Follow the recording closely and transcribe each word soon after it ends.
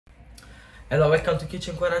Hello, welcome to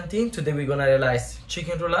Kitchen Quarantine. Today we're gonna realize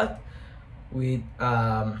chicken roulade with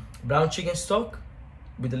brown chicken stock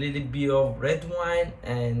with a little bit of red wine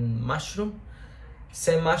and mushroom.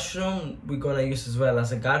 Same mushroom we're gonna use as well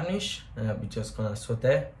as a garnish. We're just gonna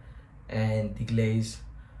saute and deglaze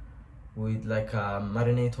with like a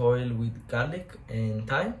marinade oil with garlic and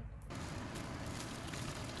thyme.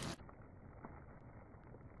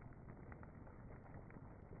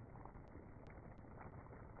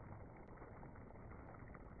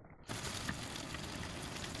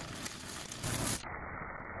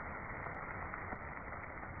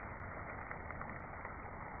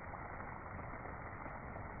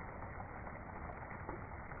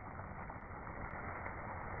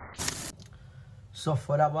 So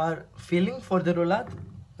for our filling for the roulade,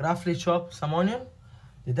 roughly chop some onion.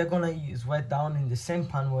 They're gonna use wet down in the same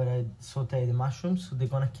pan where I saute the mushrooms, so they're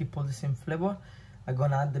gonna keep all the same flavor. I'm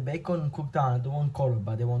gonna add the bacon and cook down. I don't want color,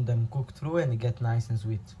 but I want them cooked through and get nice and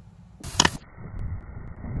sweet.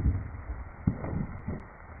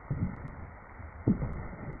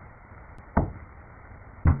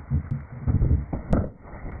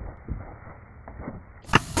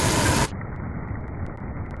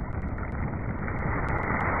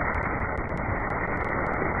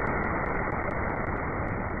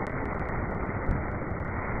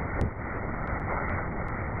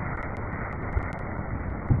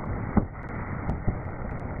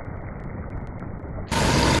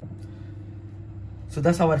 So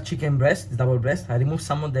that's our chicken breast, double breast. I removed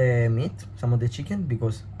some of the meat, some of the chicken,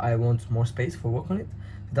 because I want more space for work on it.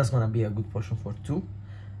 That's gonna be a good portion for two.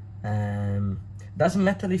 Doesn't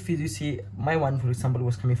matter if you see, my one for example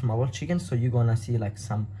was coming from our chicken, so you're gonna see like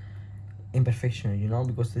some imperfection, you know,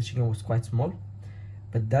 because the chicken was quite small.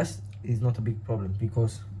 But that is not a big problem,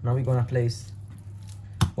 because now we're gonna place,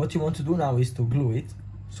 what you want to do now is to glue it.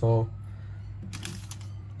 So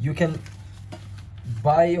you can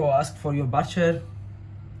buy or ask for your butcher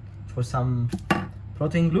for some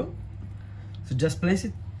protein glue. So just place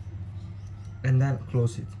it and then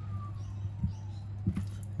close it.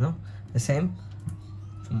 You know, the same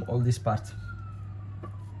from all this part.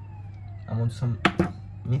 I want some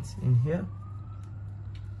meat in here.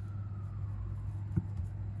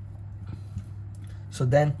 So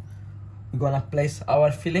then we're gonna place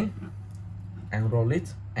our filling and roll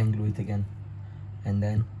it and glue it again. And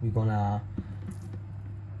then we're gonna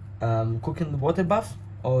cook in the water bath,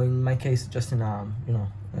 or in my case just in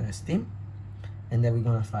a steam, and then we're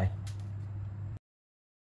gonna fry.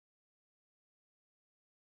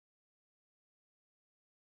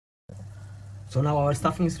 So now our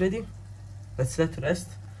stuffing is ready. Let's let it rest.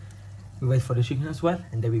 We wait for the chicken as well,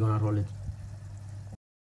 and then we're gonna roll it.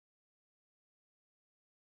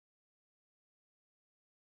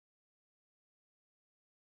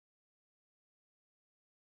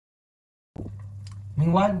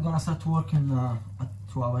 Meanwhile, we're gonna start working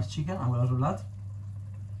to our chicken, our roulade.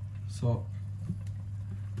 So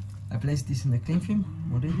I placed this in the cling film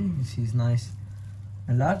already. This is nice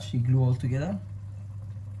and large. You glue all together.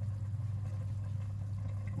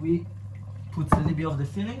 We put a little bit of the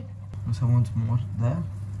filling, because I want more there.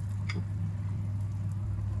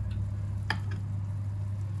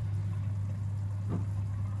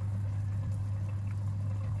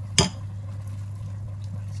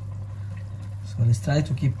 So let's try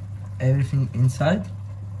to keep everything inside.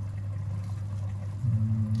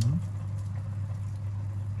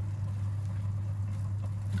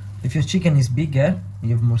 If your chicken is bigger,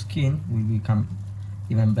 you have more skin, will become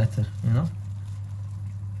even better, you know.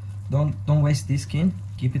 Don't waste this skin,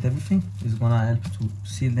 keep it everything. It's gonna help to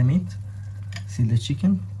seal the meat, seal the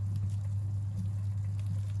chicken.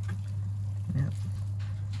 Yeah.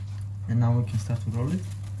 And now we can start to roll it.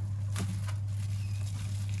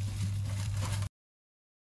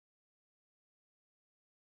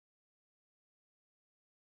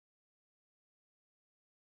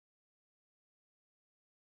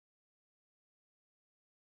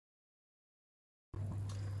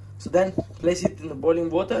 So then place it in the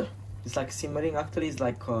boiling water. It's like simmering, actually it's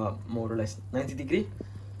like more or less 90 degrees.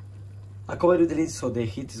 I cover with the lid so the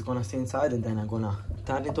heat is gonna stay inside, and then I'm gonna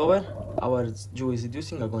turn it over. Our juice is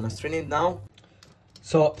reducing, I'm gonna strain it now.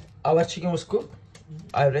 So our chicken was cooked.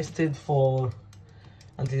 I rested for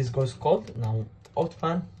until it goes cold. Now hot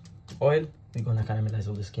pan, oil, we're gonna caramelize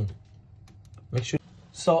all the skin. Make sure.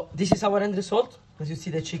 So this is our end result. As you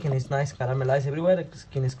see, the chicken is nice, caramelized everywhere, the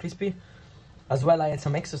skin is crispy. As well, I had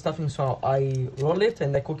some extra stuffing, so I roll it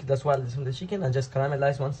and I cook it as well as the chicken and just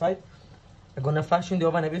caramelize one side. I'm gonna flash in the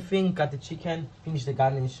oven everything, cut the chicken, finish the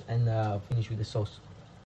garnish, and finish with the sauce.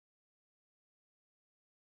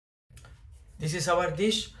 This is our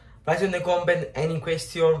dish. Write in the comment any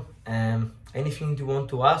question, anything you want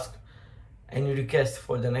to ask, any request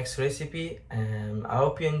for the next recipe. I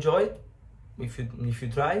hope you enjoyed. If you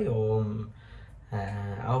try, or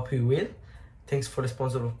I hope you will. Thanks for the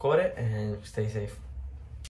sponsor of Core, and stay safe.